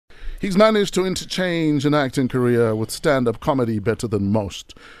He's managed to interchange an acting career with stand-up comedy better than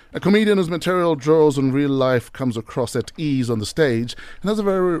most. A comedian whose material draws on real life, comes across at ease on the stage, and has a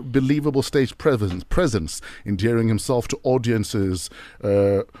very believable stage presence, endearing himself to audiences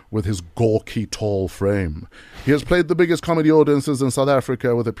with his gawky, tall frame. He has played the biggest comedy audiences in South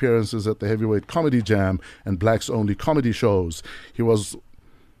Africa with appearances at the Heavyweight Comedy Jam and Blacks Only comedy shows.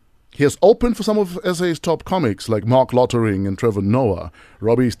 He has opened for some of SA's top comics like Mark Lottering and Trevor Noah.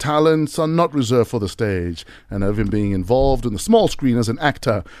 Robbie's talents are not reserved for the stage and have him being involved in the small screen as an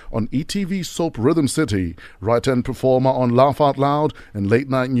actor on ETV soap Rhythm City, writer and performer on Laugh Out Loud and Late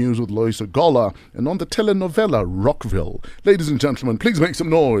Night News with Lois Agola, and on the telenovela Rockville. Ladies and gentlemen, please make some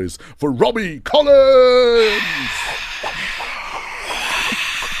noise for Robbie Collins!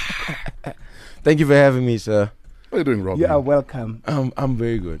 Thank you for having me, sir. How are you doing, Robbie? You are welcome. I'm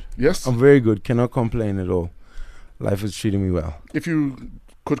very good. Yes? I'm very good. Cannot complain at all. Life is treating me well. If you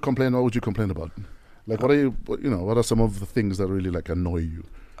could complain, what would you complain about? Like, what are some of the things that really like annoy you?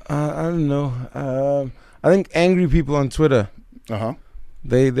 I don't know. I think angry people on Twitter.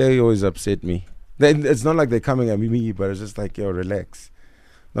 They always upset me. It's not like they're coming at me, but it's just like, yo, relax.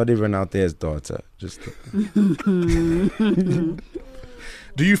 Not everyone out there is daughter. Just.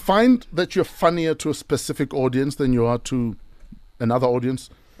 Do you find that you're funnier to a specific audience than you are to another audience?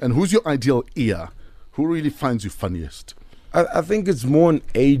 And who's your ideal ear? Who really finds you funniest? I think it's more an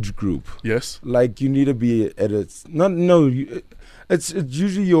age group. Yes. Like you need to be at it's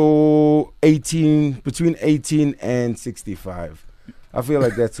usually your between 18 and 65. I feel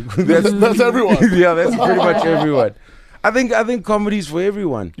like that's everyone. Yeah, that's pretty much everyone. I think comedy's for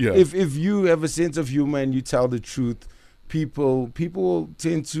everyone. Yeah. If you have a sense of humor and you tell the truth, people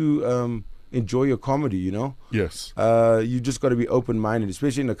tend to enjoy your comedy, you know? Yes. You just got to be open-minded,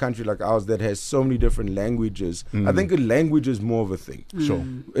 especially in a country like ours that has so many different languages. I think a language is more of a thing. Sure.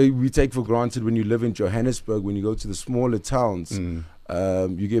 We take for granted when you live in Johannesburg, when you go to the smaller towns,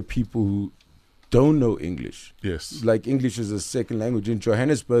 you get people who don't know English. Yes. Like English is a second language. In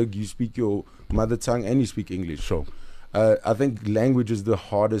Johannesburg, you speak your mother tongue and you speak English. Sure. I think language is the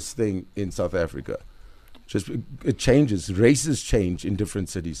hardest thing in South Africa. Just it changes. Races change in different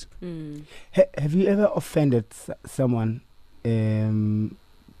cities. Have you ever offended someone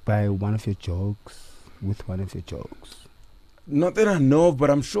by one of your jokes, with one of your jokes? Not that I know of, but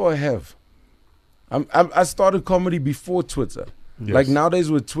I'm sure I have. I started comedy before Twitter. Yes. Like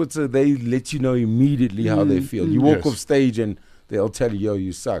nowadays with Twitter, they let you know immediately how they feel. You walk off stage and they'll tell you, yo,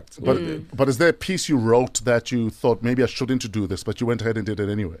 you sucked. But is there a piece you wrote that you thought, maybe I shouldn't do this, but you went ahead and did it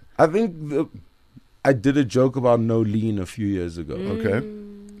anyway? I think I did a joke about no lean a few years ago. Okay.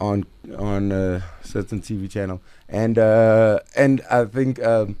 On a certain TV channel, and I think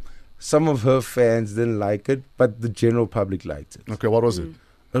some of her fans didn't like it, but the general public liked it. Okay, what was it?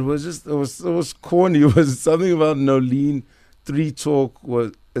 It was corny. It was something about no lean. 3 Talk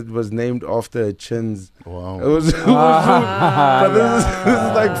was named after a chins. Wow. It was but this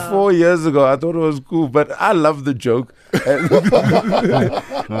is like 4 years ago. I thought it was cool, but I love the joke. I'm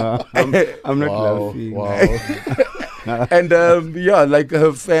not laughing. Wow. And yeah, like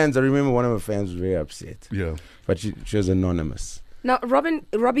her fans, I remember one of her fans was very upset. Yeah. But she was anonymous. Now,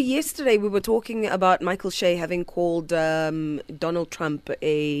 Robbie, yesterday we were talking about Michael Shea having called Donald Trump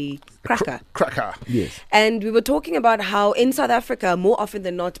a cracker. Cracker. Yes. And we were talking about how in South Africa, more often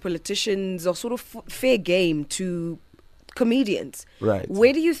than not, politicians are sort of fair game to comedians. Right.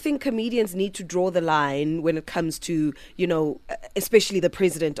 Where do you think comedians need to draw the line when it comes to, especially the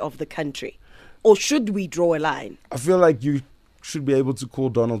president of the country? Or should we draw a line? I feel like you should be able to call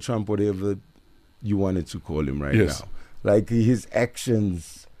Donald Trump whatever you wanted to call him right now. Like his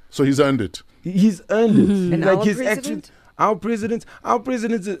actions. So he's earned it. He's earned it. And like our his president? actions. Our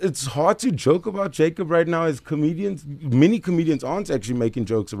president, it's hard to joke about Jacob right now as comedians. Many comedians aren't actually making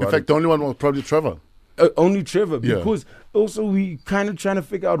jokes about it. In fact, the only one was probably Trevor. Only Trevor, because also we kind of trying to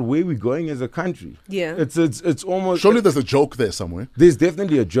figure out where we're going as a country. Yeah. It's almost... Surely there's a joke there somewhere. There's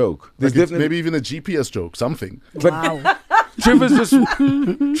definitely a joke. There's Like definitely maybe even a GPS joke, something. But Wow.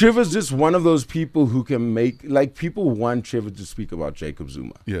 Trevor's just one of those people who can make, like, people want Trevor to speak about Jacob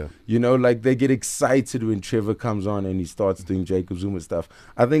Zuma. Yeah. You know, like they get excited when Trevor comes on and he starts doing Jacob Zuma stuff.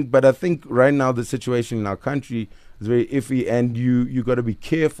 I think right now the situation in our country is very iffy, and you got to be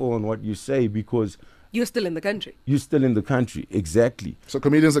careful on what you say because You're still in the country. you're still in the country. Exactly. So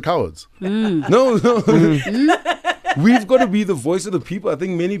comedians are cowards. No. We've got to be the voice of the people. I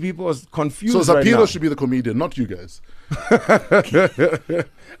think many people are confused So right Zapiro now. should be the comedian, not you guys.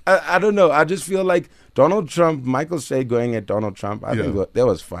 I don't know. I just feel like Donald Trump, Michael Shea going at Donald Trump, I think that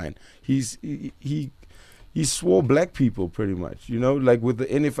was fine. he swore black people pretty much, like with the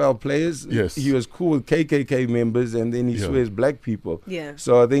NFL players. Yes. He was cool with KKK members, and then he swears black people. Yeah.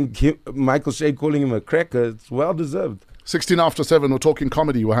 So I think Michael Shea calling him a cracker, it's well deserved. 16 after 7, we're talking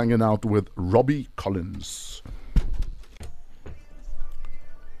comedy. We're hanging out with Robbie Collins.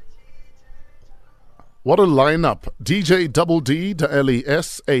 What a lineup. DJ Double D, the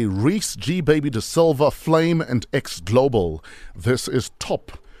LES, a Reese, G Baby De Silva, Flame, and X Global. This is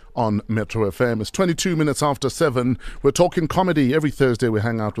top on Metro FM. It's 22 minutes after 7. We're talking comedy. Every Thursday we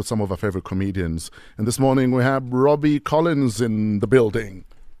hang out with some of our favorite comedians. And this morning we have Robbie Collins in the building.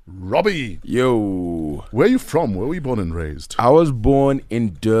 Robbie. Yo. Where are you from? Where were you born and raised? I was born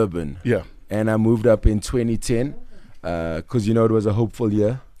in Durban. Yeah. And I moved up in 2010 because, it was a hopeful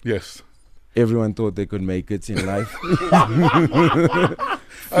year. Yes. Everyone thought they could make it in life.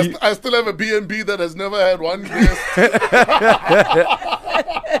 I still have a B&B that has never had one guest.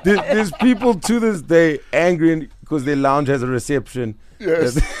 There's people to this day angry because their lounge has a reception.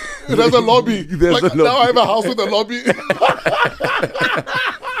 Yes. It has a lobby. Now I have a house with a lobby.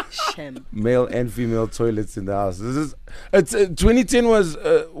 Shem. Male and female toilets in the house. 2010 was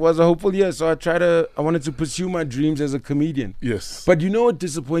a hopeful year, so I wanted to pursue my dreams as a comedian. Yes. But you know what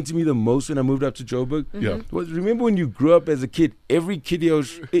disappointed me the most when I moved up to Joburg? Yeah. Remember when you grew up as a kid, every kid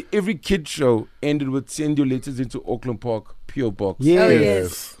show ended with send your letters into Auckland Park, P.O. Box. Yes. Oh,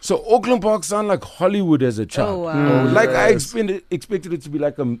 yes. So Auckland Park sounded like Hollywood as a child. Oh, wow. Like I Yes. expected it to be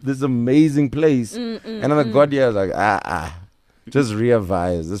like this amazing place. And then I got here, I was like, just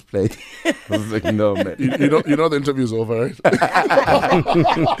revise this place. I was like, no, man. You know the interview's over, right?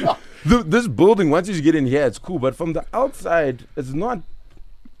 This building, once you get in here, it's cool. But from the outside, it's not.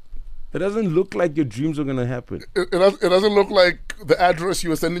 It doesn't look like your dreams are going to happen. It doesn't look like the address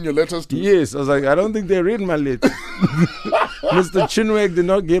you were sending your letters to. Yes. I was like, I don't think they read my letters. Mr. Chinwag did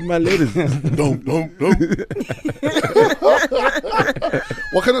not get my letters. No.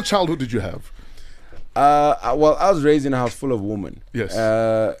 What kind of childhood did you have? Well, I was raised in a house full of women. Yes.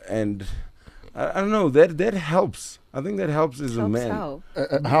 And I don't know, that helps. I think that helps as a man. How?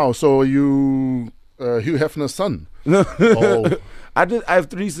 How? So are you Hugh Hefner's son? No. Oh. I have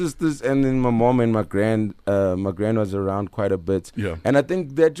 3 sisters, and then my mom and my grand was around quite a bit. Yeah. And I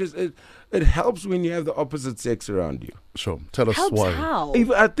think that just it helps when you have the opposite sex around you. Sure. Tell us Helps why. how?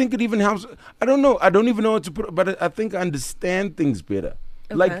 I think it even helps. I don't know. I don't even know what to put, but I think I understand things better.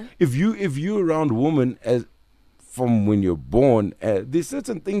 Okay. Like if you're around women from when you're born, there's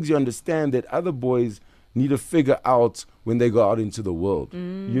certain things you understand that other boys need to figure out when they go out into the world.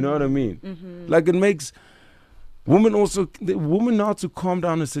 You know what I mean? Mm-hmm. Like it makes women know how to calm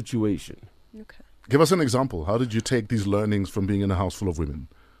down a situation. Okay. Give us an example. How did you take these learnings from being in a house full of women?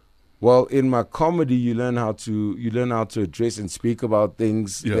 Well, in my comedy, you learn how to address and speak about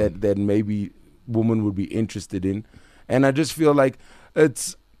things that maybe women would be interested in, and I just feel like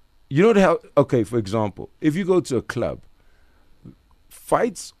it's for example, if you go to a club,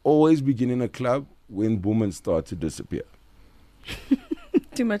 fights always begin in a club when women start to disappear.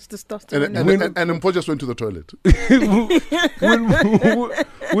 Too much testosterone. And Mpo just went to the toilet.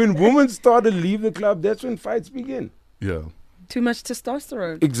 when women start to leave the club, that's when fights begin. Yeah. Too much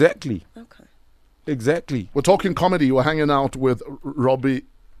testosterone. Exactly. Okay. Exactly. We're talking comedy. We're hanging out with Robbie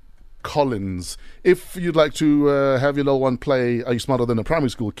Collins. If you'd like to have your little one play Are You Smarter Than a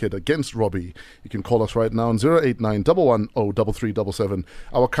Primary School Kid against Robbie, you can call us right now on 089 110 3377.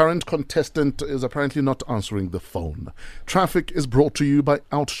 Our current contestant is apparently not answering the phone. Traffic is brought to you by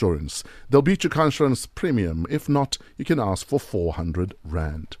Outsurance. They'll beat your car insurance premium. If not, you can ask for 400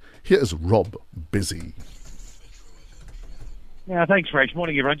 Rand. Here is Rob Busy. Yeah, thanks, Rach.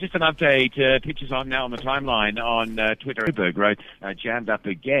 Morning, everyone. Just an update. Pictures on now on the timeline on Twitter. Kuberg Road jammed up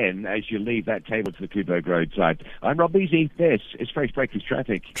again as you leave that table to the Kuberg Road side. I'm Rob Beasy. This is Fresh Breakfast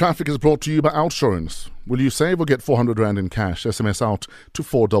Traffic. Traffic is brought to you by Outsurance. Will you save or get 400 Rand in cash? SMS out to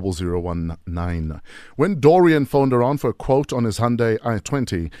 40019. When Dorian phoned around for a quote on his Hyundai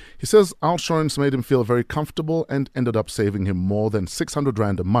i20, he says Outsurance made him feel very comfortable and ended up saving him more than 600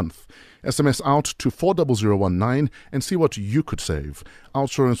 Rand a month. SMS out to 40019 and see what you could save.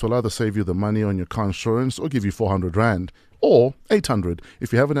 Outsurance will either save you the money on your car insurance or give you 400 Rand. Or 800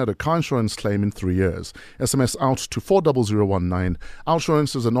 if you haven't had a car insurance claim in 3 years. SMS out to 40019.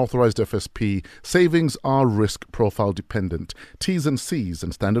 Outsurance is an authorized FSP. Savings are risk profile dependent. T's and C's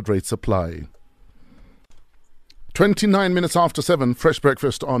and standard rates apply. 29 minutes after 7, Fresh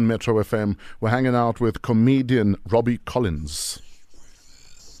Breakfast on Metro FM. We're hanging out with comedian Robbie Collins.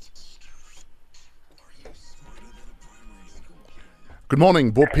 Good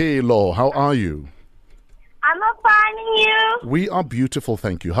morning, Bopelo. How are you? I'm finding you. We are beautiful,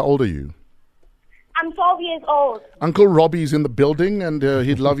 thank you. How old are you? I'm 14. 12 years old. Uncle Robbie's in the building, and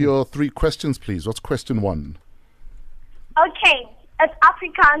he'd love your 3 questions, please. What's question 1? Okay, it's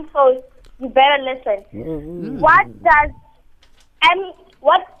Afrikaans, so you better listen. What is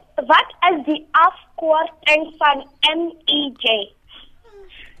the afkorting van MEJ?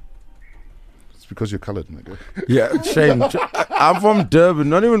 It's because you're colored, nigga. Yeah, shame. I'm from Durban.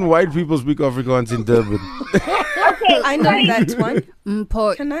 Not even white people speak Afrikaans in Durban. Okay, I know that one.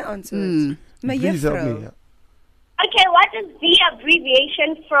 Import. Can I answer it? Please help me. Okay, what is the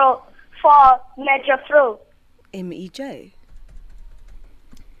abbreviation for Major Fro? MEJ.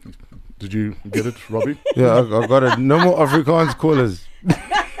 Did you get it, Robbie? Yeah, I got it. No more Afrikaans callers.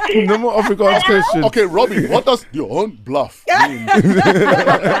 No more Afrikaans questions. Okay, Robbie, what does your own bluff mean?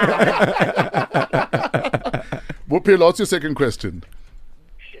 Bophelo, what's your second question?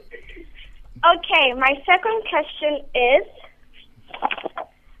 Okay, my second question is,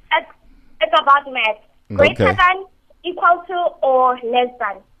 it's about math. Greater Okay. than, equal to, or less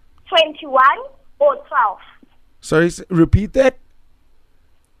than 21 or 12. Sorry, repeat that.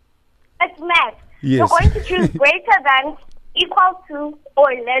 It's math. Yes. You're going to choose greater than, equal to,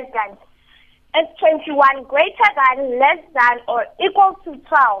 or less than. It's 21 greater than, less than, or equal to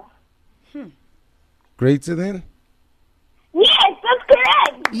 12. Greater than? Yes, that's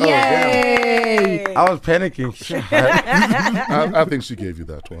correct. Yay! I was panicking. I think she gave you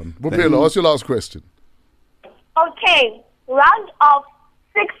that one. Bophelo, what's your last question? Okay, round of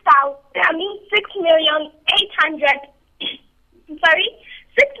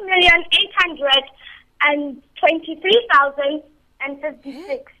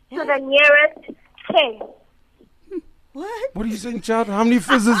to the nearest 10. What? What are you saying, child? How many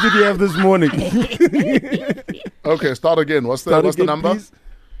fizzes did you have this morning? Okay, start again. What's the number? Please.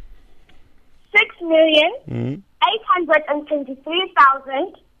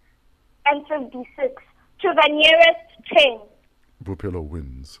 6,823,056 to the nearest 10. Bophelo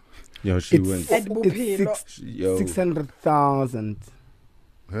wins. Yo, she wins. It's Yo. 600,000.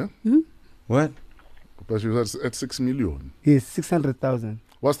 Huh? What? But she was at 6 million. Yes, 600,000.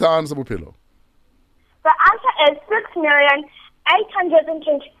 What's the answer, Bophelo? The answer is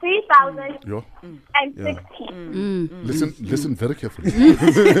 6,823,060. Yo. Listen very carefully.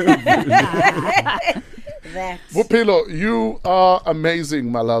 Bophelo, you are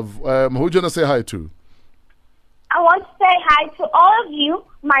amazing, my love. Who do you want to say hi to? I want to say hi to all of you,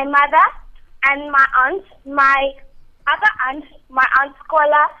 my mother and my aunt, my other aunt, my aunt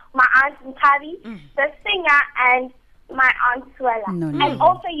Skola, my aunt Ntavi, the singer, and my aunt Suela. And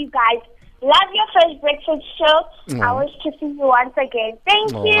also you guys. Love your first breakfast show. I wish to see you once again.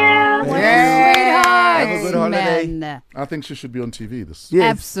 Thank you. Sweetheart. Have a good holiday. Man. I think she should be on TV. This. Yes.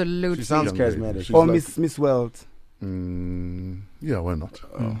 Absolutely. She sounds Young lady. charismatic. She's Or like- Miss World. Yeah, why not?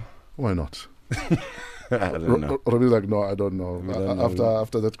 Why not? I don't know. Robbie's like, no, I don't know.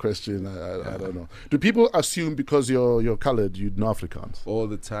 After that question, I don't know. Do people assume because you're colored, you know Afrikaans? All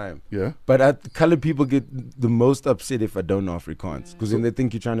the time. Yeah. But colored people get the most upset if I don't know Afrikaans because then they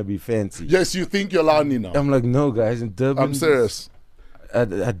think you're trying to be fancy. Yes, you think you're Lani now. I'm like, no, guys. In Durban, I'm serious. I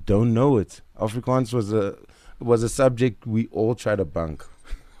don't know it. Afrikaans was a subject we all try to bunk.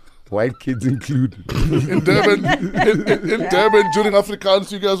 White kids included. In Durban, in Durban, during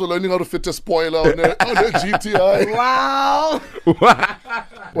Afrikaans, you guys were learning how to fit a spoiler on a GTI. Wow.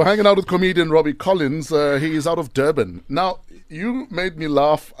 We're hanging out with comedian Robbie Collins. He is out of Durban. Now, you made me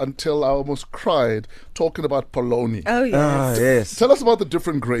laugh until I almost cried talking about polony. Oh, yes. Yes. Tell us about the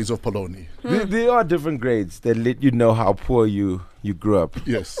different grades of polony. There are different grades that let you know how poor you grew up.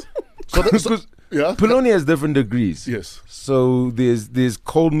 Yes. So, yeah. Polony has different degrees. Yes. So there's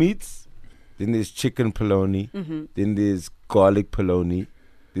cold meats, then there's chicken polony, then there's garlic polony,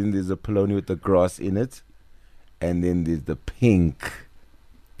 then there's a polony with the grass in it, and then there's the pink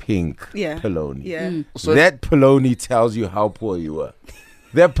polony. Yeah. So that polony tells you how poor you were.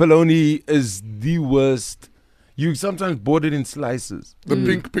 That polony is the worst. You sometimes bought it in slices. the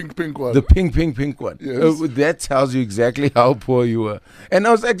pink one. The pink one. Yes. That tells you exactly how poor you were. And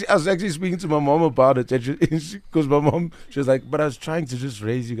I was actually speaking to my mom about it, because my mom, she was like, but I was trying to just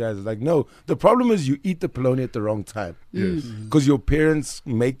raise you guys. I was like, no, the problem is you eat the polony at the wrong time. Yes. Because your parents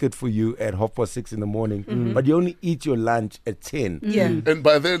make it for you at 6:30 in the morning, but you only eat your lunch at 10. Yeah. And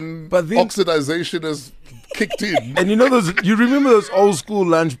by then, But then- oxidization is kicked in. And you remember those old school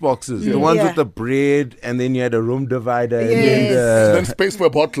lunch boxes, the ones Yeah. with the bread, and then you had a room divider, and Yes. Then space for a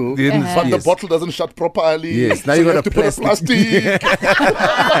bottle. Then- But the yes. bottle doesn't shut properly. Yes, now so you got have a to put a plastic.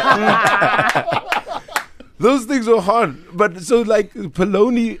 Those things are hard. But so like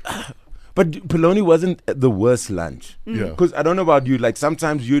polony, But polony wasn't the worst lunch. Yeah. Because I don't know about you, like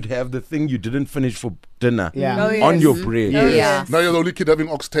sometimes you'd have the thing you didn't finish for dinner Yeah. on your bread. Oh, yeah. Now you're the only kid having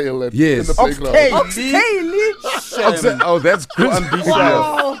oxtail in Yes. the playground. Oh, that's cool.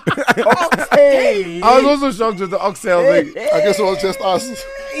 Wow. I was also shocked with the oxtail thing. I guess it was just us.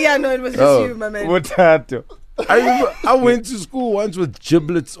 Yeah, no, it was just you, my man. I remember I went to school once with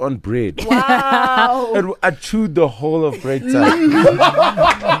giblets on bread. Wow. And I chewed the whole of break time.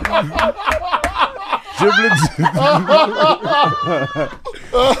 Giblets.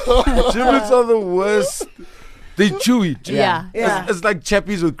 Giblets are the worst. They chewy. Yeah. Yeah. It's like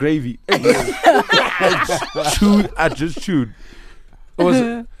chappies with gravy. I just chewed. It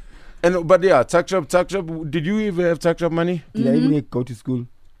was, but yeah, tuck shop. Did you even have tuck shop money? Did I even go to school?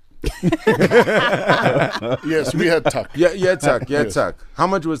 Yes, we had tuck. Yeah, tuck. Yes. How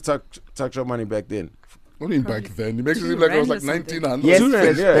much was tuck shop money back then? What do you mean back then? It makes it seem like it was like 1900. Yes, 2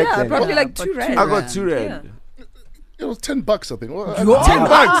 rand, yeah. back Yeah, then. probably like but 2 rand. I got 2 rand. It was $10, I think. Well, $10.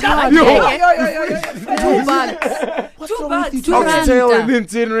 Yo, $2. oxtail and then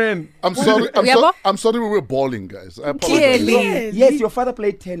 10 rand. I'm sorry. Uyabo? I'm sorry we were balling, guys. I apologize. Clearly. Yes, your father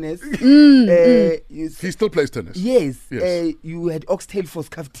played tennis. He still plays tennis. Yes, Yes. you had oxtail for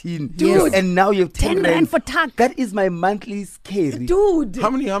skaftin. Dude. And now you have 10 rand for tuck. That is my monthly scale. Dude. How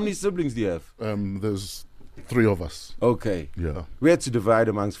many siblings do you have? There's 3 of us. Okay. Yeah. We had to divide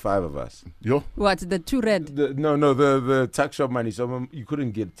amongst 5 of us. Yo. What? The 2 red? The tuck shop money. So you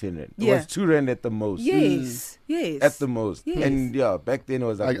couldn't get 10 rand. It Yeah. was 2 rand at the most. Yes. Yes. At the most. Yes. And yeah, back then it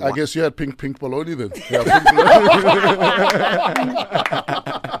was like I guess you had pink bologna then.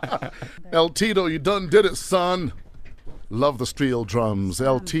 El Tito, you done did it, son. Love the steel drums.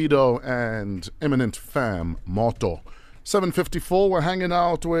 El Tito and Eminent Fam Motto. 7:54. We're hanging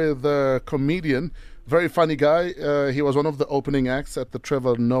out with a comedian, very funny guy. He was one of the opening acts at the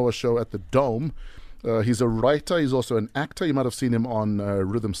Trevor Noah show at the Dome. He's a writer. He's also an actor. You might have seen him on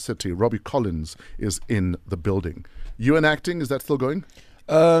Rhythm City. Robbie Collins is in the building. You in acting? Is that still going?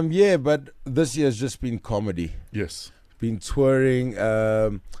 yeah, but this year's just been comedy. Yes. Been touring.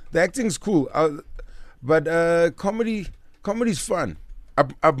 The acting's cool, but comedy's fun.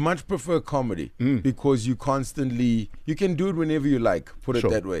 I much prefer comedy because you can do it whenever you like. Put it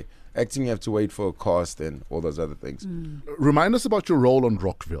Sure. that way. Acting, you have to wait for a cast and all those other things. Remind us about your role on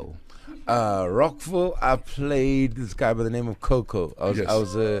Rockville. Rockville, I played this guy by the name of Coco. He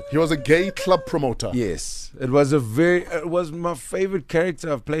was a gay club promoter. Yes, it was my favorite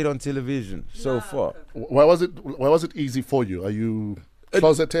character I've played on television so far. Why was it easy for you? Are you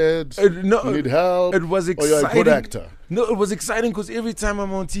closeted? No, you need help? It was Or exciting. you're a good actor? No, it was exciting because every time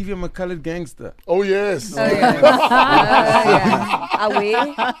I'm on TV, I'm a colored gangster. Oh, yes. That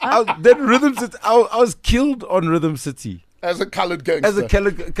Rhythm City, I was killed on Rhythm City. As a colored gangster. As a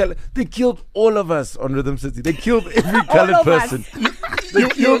colored, they killed all of us on Rhythm City. They killed every colored person.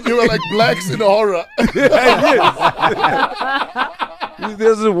 You were like blacks in horror.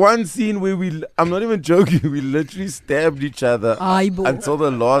 There's one scene where I'm not even joking, we literally stabbed each other until the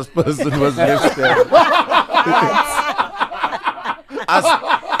last person was left there.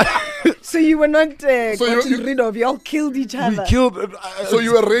 So you were not gotten rid of, you all killed each other. We killed. So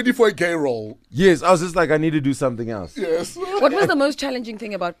you were ready for a gay role? Yes, I was just like, I need to do something else. Yes. What was the most challenging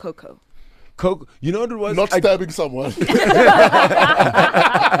thing about Coco? Coke, you know what it was? Not stabbing someone.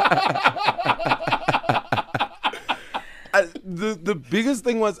 The biggest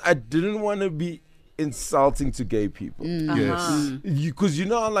thing was I didn't want to be insulting to gay people. Yes. Because you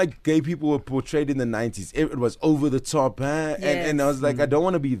know how like gay people were portrayed in the 90s. It was over the top, huh? And I was like, I don't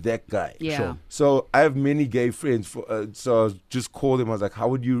want to be that guy. Yeah. Sure. So I have many gay friends. So I just called them. I was like, how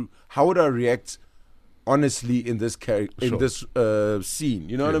would I react honestly in this in this scene?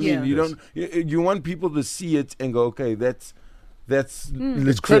 You know what I mean? You want people to see it and go, okay, that's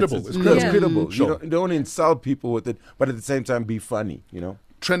it's credible. It's credible. Sure. You don't insult people with it, but at the same time be funny, you know.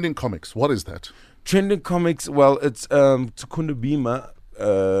 Trending comics, what is that? Trending comics, well, it's Tukunda Bima,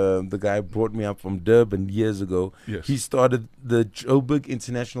 the guy brought me up from Durban years ago. Yes. He started the Joburg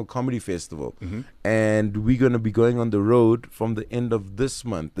International Comedy Festival, and we're going to be going on the road from the end of this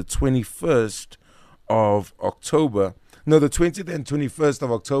month, the 21st of October. No, the 20th and 21st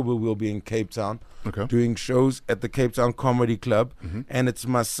of October, we'll be in Cape Town doing shows at the Cape Town Comedy Club. And it's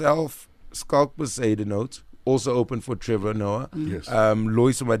myself, Skalk Besaidenout, also open for Trevor Noah. Yes.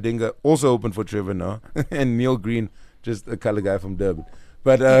 Lois Madinga, also open for Trevor Noah. And Neil Green, just a color guy from Durban.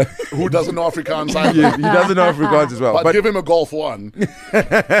 But who doesn't know Afrikaans either? Yeah, he doesn't know Afrikaans as well. But give him a golf one.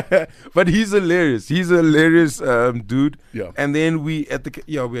 But he's hilarious. He's a hilarious dude. Yeah. And then we're at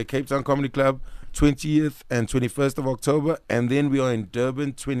Cape Town Comedy Club 20th and 21st of October, and then we are in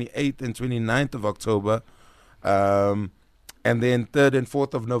Durban 28th and 29th of October. And then 3rd and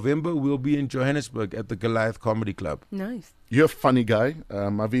 4th of November, we'll be in Johannesburg at the Goliath Comedy Club. Nice. You're a funny guy.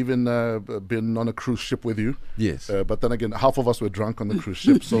 I've even been on a cruise ship with you. Yes. But then again, half of us were drunk on the cruise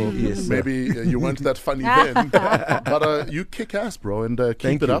ship, so Yes, maybe you weren't that funny then. But you kick ass, bro, and keep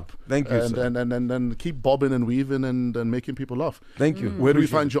Thank it you. up. Thank you, and, sir. and keep bobbing and weaving and making people laugh. Thank you. Where do we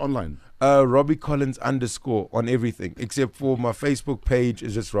Appreciate find you online? Robbie Collins _ on everything, except for my Facebook page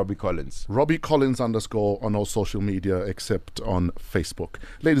is just Robbie Collins. Robbie Collins _ on all social media except on Facebook.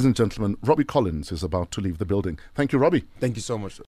 Ladies and gentlemen, Robbie Collins is about to leave the building. Thank you, Robbie. Thank you so much.